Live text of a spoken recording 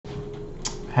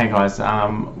Hey guys,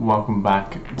 welcome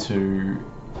back to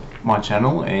my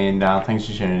channel and thanks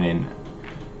for tuning in.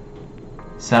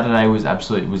 Saturday was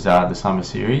the summer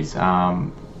series.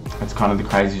 It's kind of the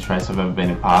craziest race I've ever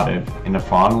been a part of in a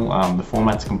final. The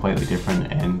format's completely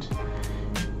different and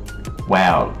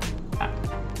wow,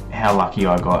 how lucky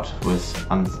I got was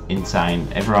insane.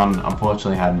 Everyone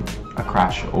unfortunately had a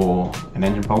crash or an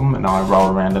engine problem and I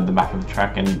rolled around at the back of the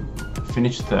track and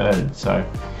finished third. So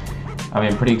I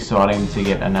mean, pretty exciting to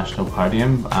get a national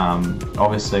podium.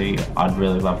 Obviously, I'd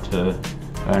really love to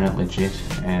earn it legit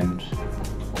and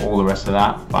all the rest of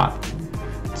that, but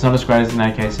it's not as great as an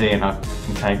AKC and I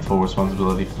can take full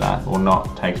responsibility for that, or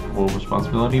not take full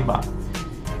responsibility, but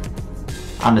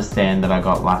understand that I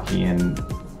got lucky and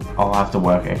I'll have to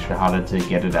work extra harder to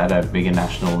get it at a bigger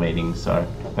national meeting. So,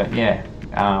 but yeah,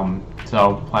 so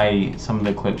I'll play some of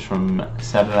the clips from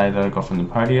Saturday that I got from the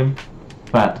podium.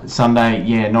 But Sunday,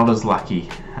 yeah, not as lucky.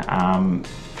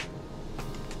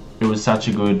 It was such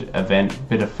a good event,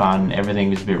 bit of fun,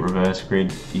 everything was a bit reverse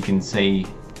grid. You can see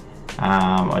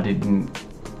I didn't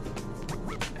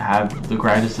have the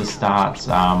greatest of starts.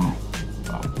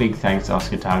 Big thanks to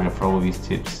Oscar Target for all of his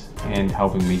tips and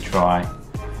helping me try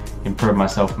improve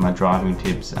myself in my driving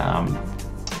tips.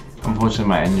 Unfortunately,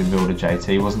 my engine builder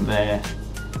JT wasn't there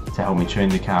to help me tune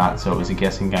the kart, so it was a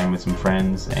guessing game with some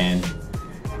friends, and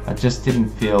I just didn't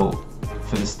feel,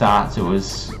 for the starts it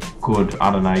was good.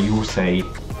 I don't know, you will see.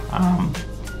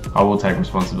 I will take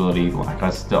responsibility, like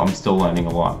I'm still learning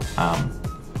a lot.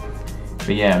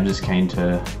 But yeah, I'm just keen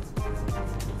to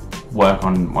work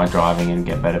on my driving and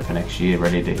get better for next year,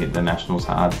 ready to hit the nationals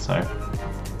hard. So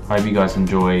I hope you guys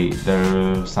enjoy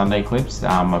the Sunday clips.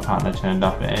 My partner turned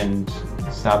up and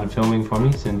started filming for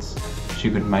me since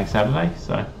she couldn't make Saturday.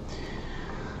 So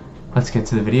let's get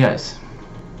to the videos.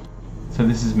 So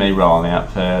this is me rolling out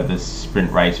for the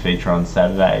sprint race feature on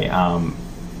Saturday.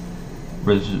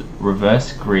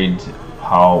 Reverse grid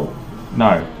pole,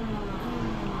 no,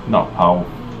 not pole,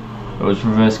 it was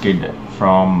reverse grid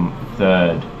from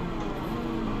third.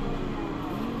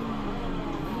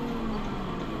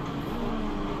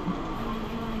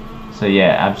 So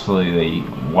yeah, absolutely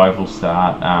woeful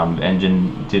start.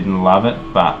 Engine didn't love it,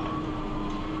 but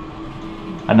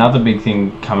another big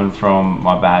thing coming from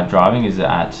my bad driving is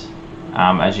that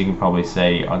as you can probably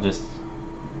see, I just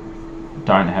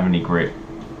don't have any grip.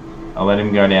 I let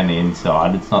him go down the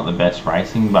inside. It's not the best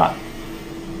racing, but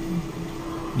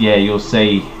yeah, you'll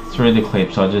see through the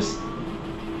clips I'm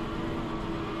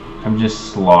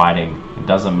just sliding. It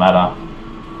doesn't matter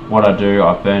what I do.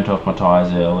 I burnt off my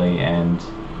tyres early, and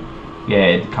yeah,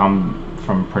 it come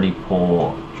from pretty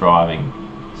poor driving.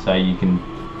 So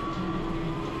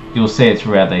you'll see it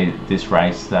throughout this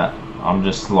race that I'm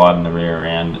just sliding the rear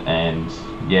around, and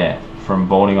yeah, from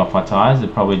boarding off my tyres,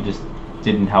 it probably just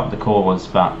didn't help the cause,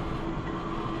 but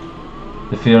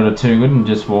the field are too good and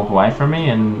just walk away from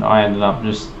me, and I ended up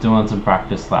just doing some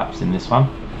practice laps in this one.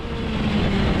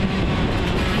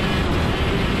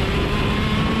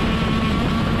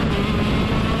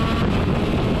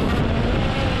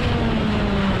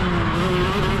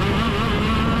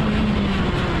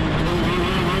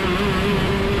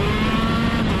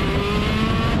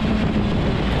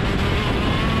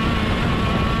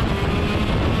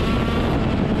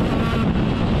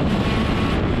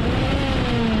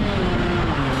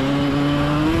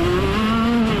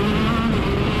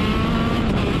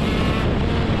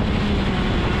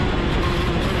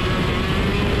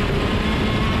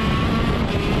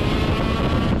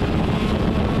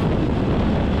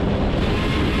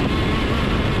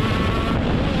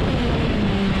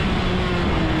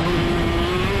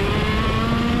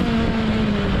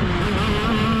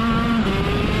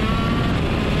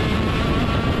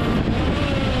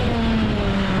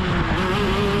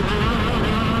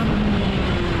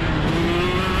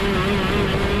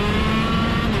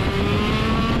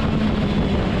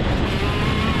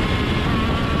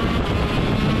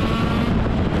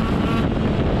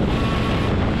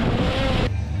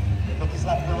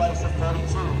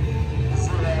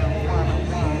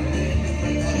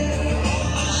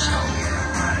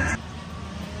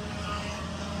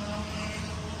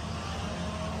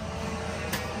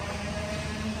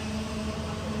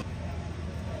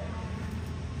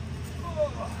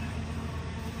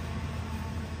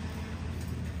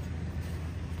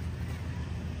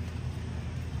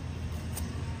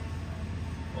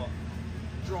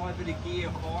 Drive it a gear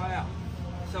higher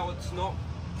so it's not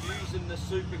using the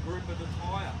super grip of the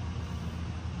tyre.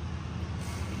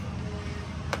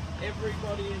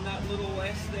 Everybody in that little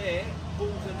S there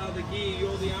pulls another gear,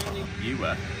 you're the only... You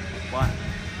were? Why?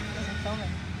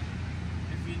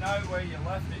 If you know where you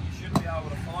left it, you should be able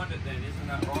to find it then, isn't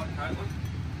that right, Caitlin?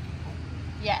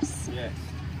 Yes. Yes.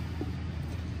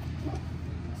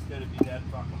 Instead of your dad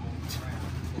fucking walking around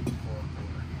looking for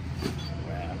it.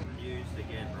 Wow. Used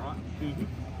again, right?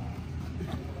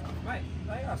 Mate,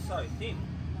 they are so thin.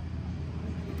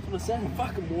 That's what I said, I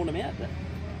fucking worn them out there.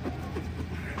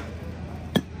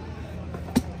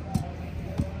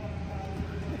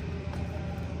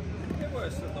 They're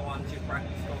worse than the ones you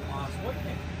practiced on last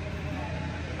weekend.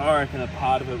 I reckon a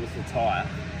part of it was the tyre.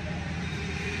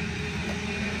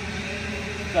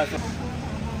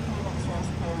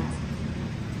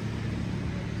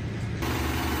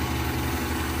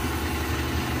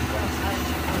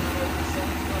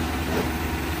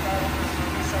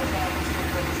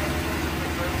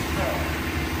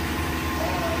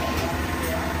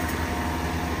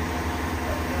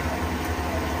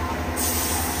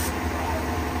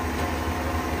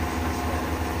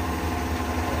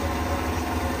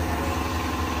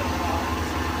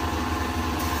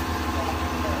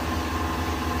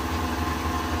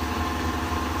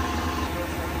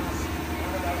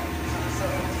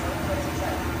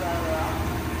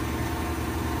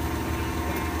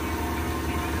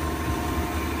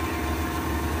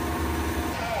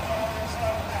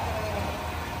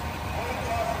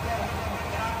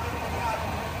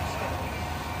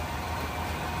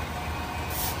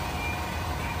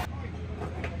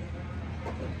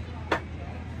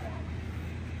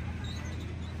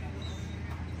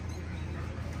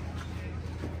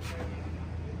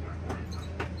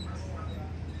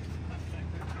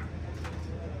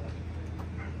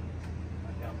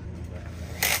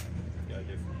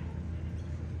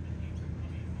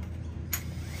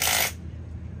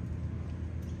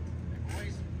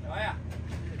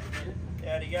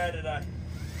 How'd he go today?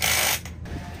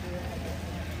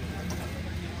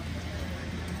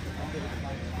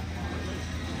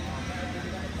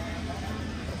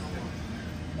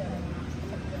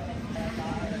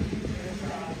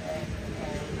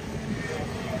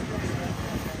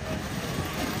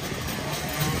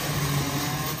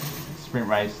 Sprint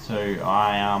race 2,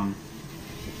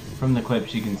 from the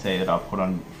clips you can see that I put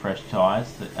on fresh tyres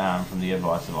from the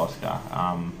advice of Oscar.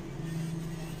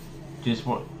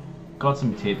 Got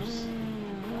some tips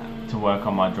to work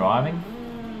on my driving,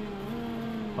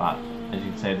 but as you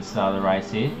can see at the start of the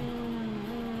race here,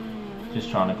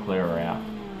 just trying to clear her out.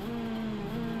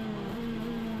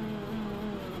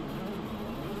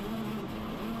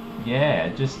 Yeah,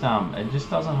 it just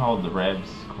doesn't hold the revs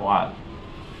quite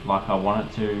like I want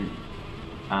it to.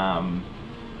 I'm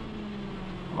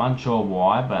unsure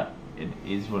why, but it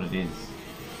is what it is.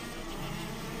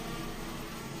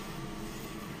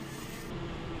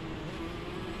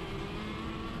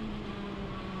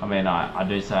 I mean, I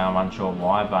do say I'm unsure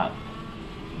why, but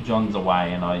John's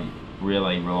away and I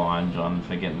really rely on John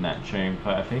for getting that tune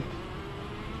perfect.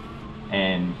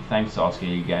 And thanks to Oscar,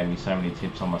 he gave me so many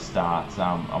tips on my starts.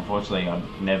 Unfortunately, I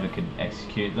never could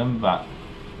execute them, but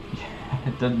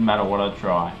it doesn't matter what I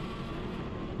try.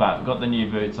 But got the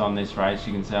new boots on this race.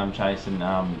 You can see I'm chasing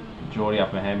Geordie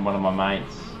up ahead, one of my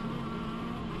mates.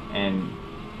 And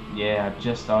yeah,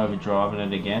 just overdriving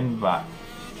it again, but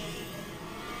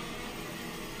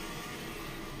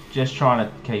just trying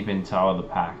to keep in tow of the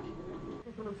pack.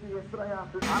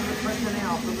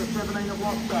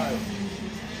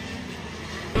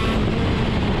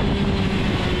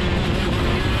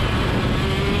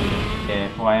 Yeah,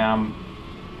 if I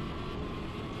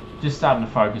just starting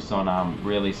to focus on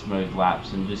really smooth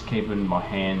laps and just keeping my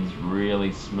hands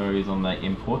really smooth on the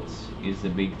inputs is the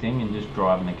big thing, and just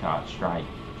driving the kart straight.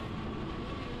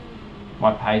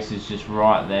 My pace is just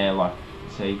right there, like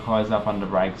see, close up under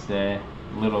brakes there,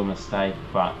 little mistake,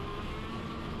 but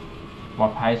my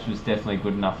pace was definitely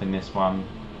good enough in this one.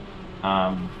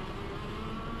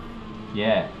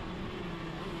 Yeah,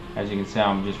 as you can see,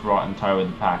 I'm just right in tow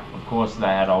with the pack. Of course they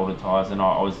had older tyres and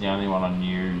I was the only one on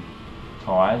new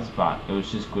tyres, but it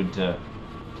was just good to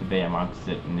be amongst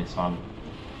it in this one.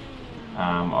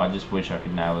 I just wish I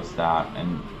could nail the start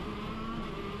and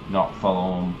not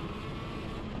follow them.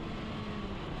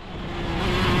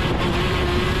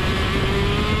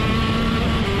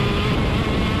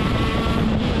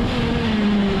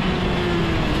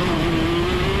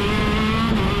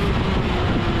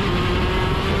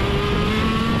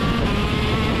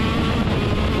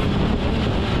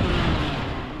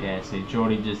 Yeah, see,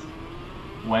 Geordie just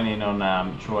went in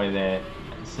on Troy there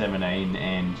at 17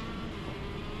 and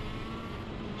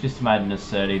just made an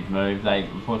assertive move. They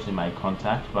unfortunately made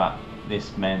contact, but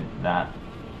this meant that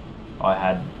I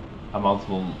had a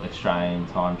multiple Australian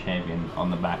time champion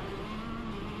on the back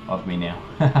of me now,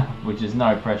 which is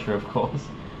no pressure of course.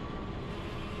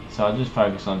 So I just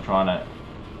focus on trying to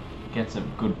get some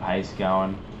good pace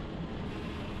going,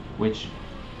 which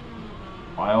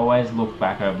I always look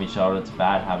back over my shoulder. It's a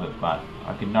bad habit, but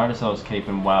I could notice I was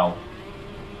keeping well.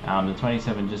 The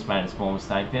 27 just made a small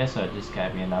mistake there, so it just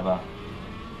gave me another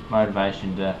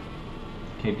motivation to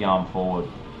keep going forward.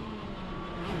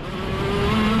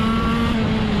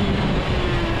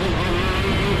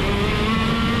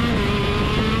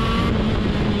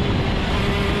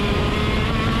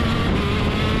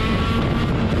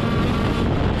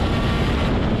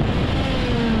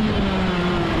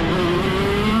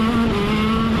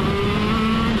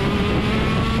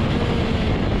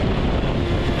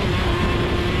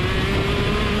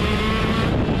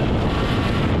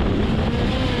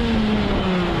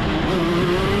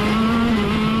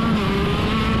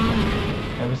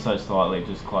 So slightly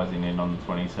just closing in on the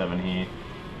 27 here,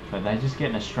 but they just get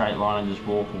in a straight line and just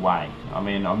walk away. I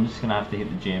mean, I'm just gonna have to hit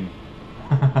the gym.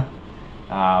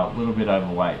 A little bit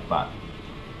overweight, but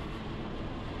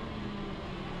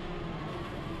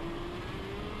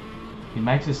he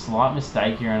makes a slight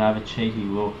mistake here and have a cheeky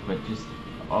look, but just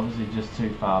obviously just too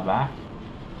far back.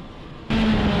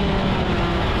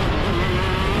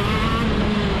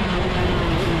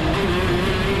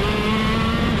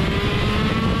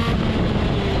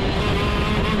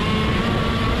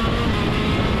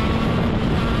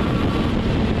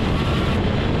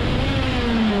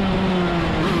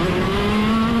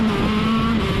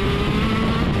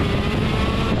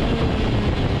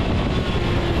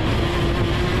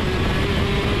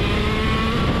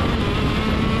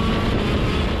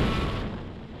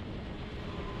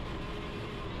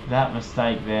 That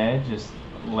mistake there just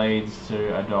leads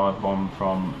to a dive bomb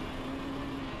from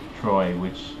Troy,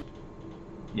 which,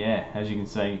 yeah, as you can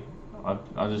see,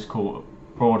 I just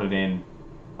brought it in.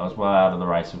 I was well out of the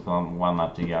race with one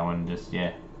lap to go and just,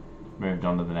 yeah, moved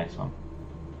on to the next one.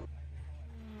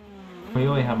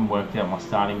 Clearly haven't worked out my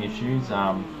starting issues.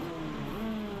 Tried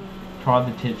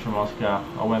the tips from Oscar.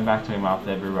 I went back to him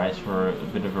after every race for a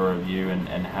bit of a review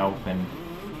and help, and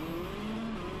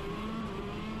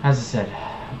as I said,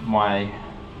 my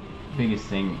biggest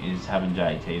thing is having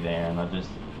JT there, and I just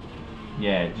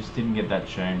didn't get that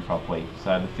tune properly.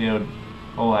 So the field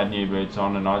all had new boots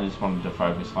on, and I just wanted to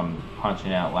focus on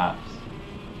punching out laps.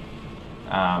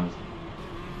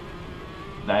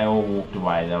 They all walked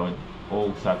away. They were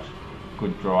all such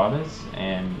good drivers,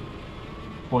 and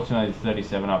fortunately the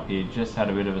 37 up here just had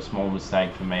a bit of a small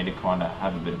mistake for me to kind of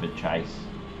have a bit of a chase,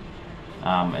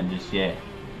 and just, yeah,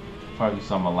 focus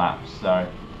on my laps. So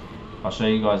I'll show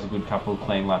you guys a good couple of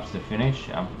clean laps to finish.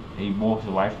 He walks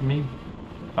away from me,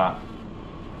 but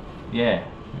yeah,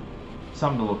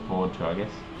 something to look forward to, I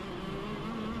guess.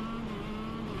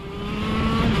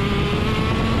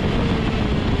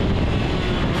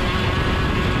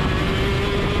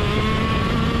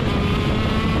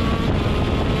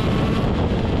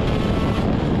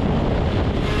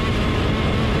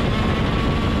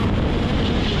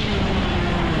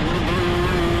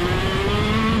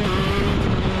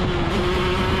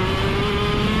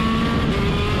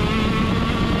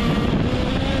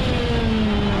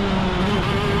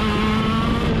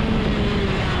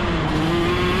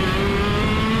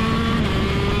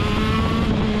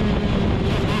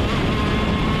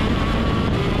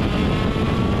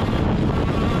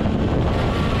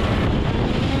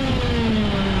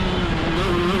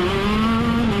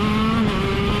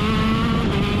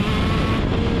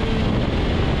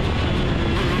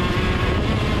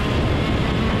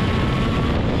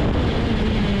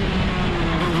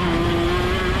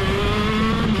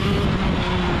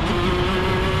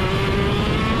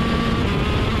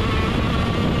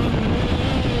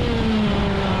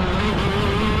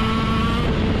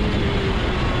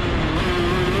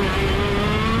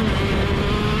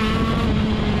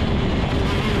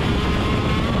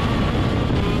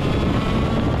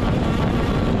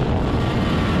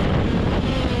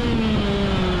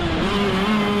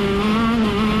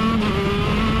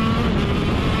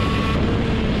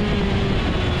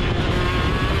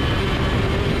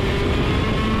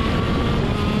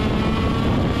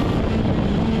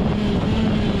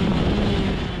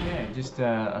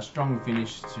 A strong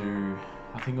finish to,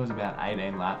 I think it was about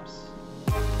 18 laps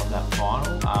of that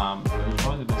final. It was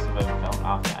probably the best I've ever felt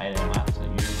after 18 laps. So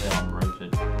usually I'm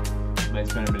rooted, but I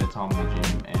spent a bit of time in the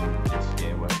gym and just,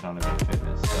 yeah, working on a bit of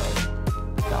fitness. So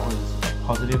that was a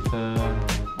positive for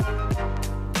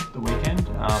the weekend.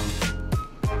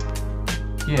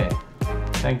 Yeah,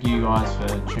 thank you guys for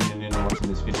tuning in and watching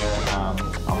this video. I'm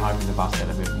hoping to bust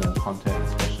out a bit more content,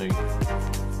 especially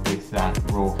with that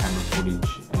raw camera footage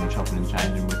and chopping and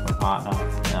changing with my partner.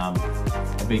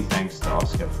 A big thanks to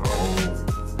Oscar for all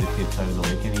the tips over the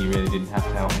weekend. He really didn't have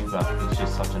to help me, but he's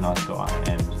just such a nice guy,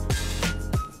 and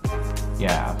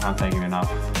yeah, I can't thank him enough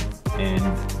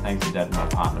and thanks to Dad and my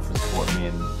partner for supporting me,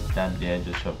 and Dad, yeah,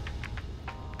 just for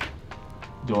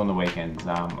doing the weekends.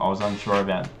 I was unsure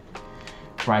about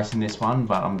racing this one,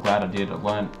 but I'm glad I did. I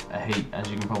learned a heap. As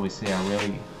you can probably see, I'm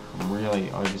really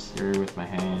oversteery with my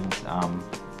hands.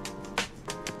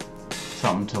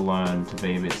 Something to learn to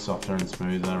be a bit softer and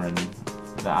smoother, and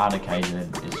the arcade is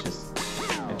just,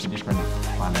 it's a different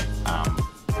planet.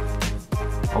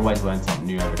 Always learn something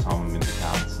new every time I'm in the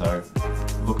car, so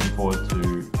looking forward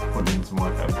to putting in some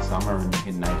work over the summer and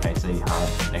hitting AKC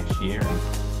hard next year. And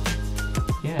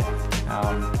yeah,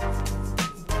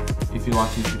 if you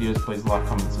like these videos, please like,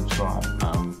 comment, subscribe.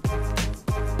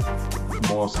 The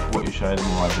more support you show, the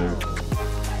more I do.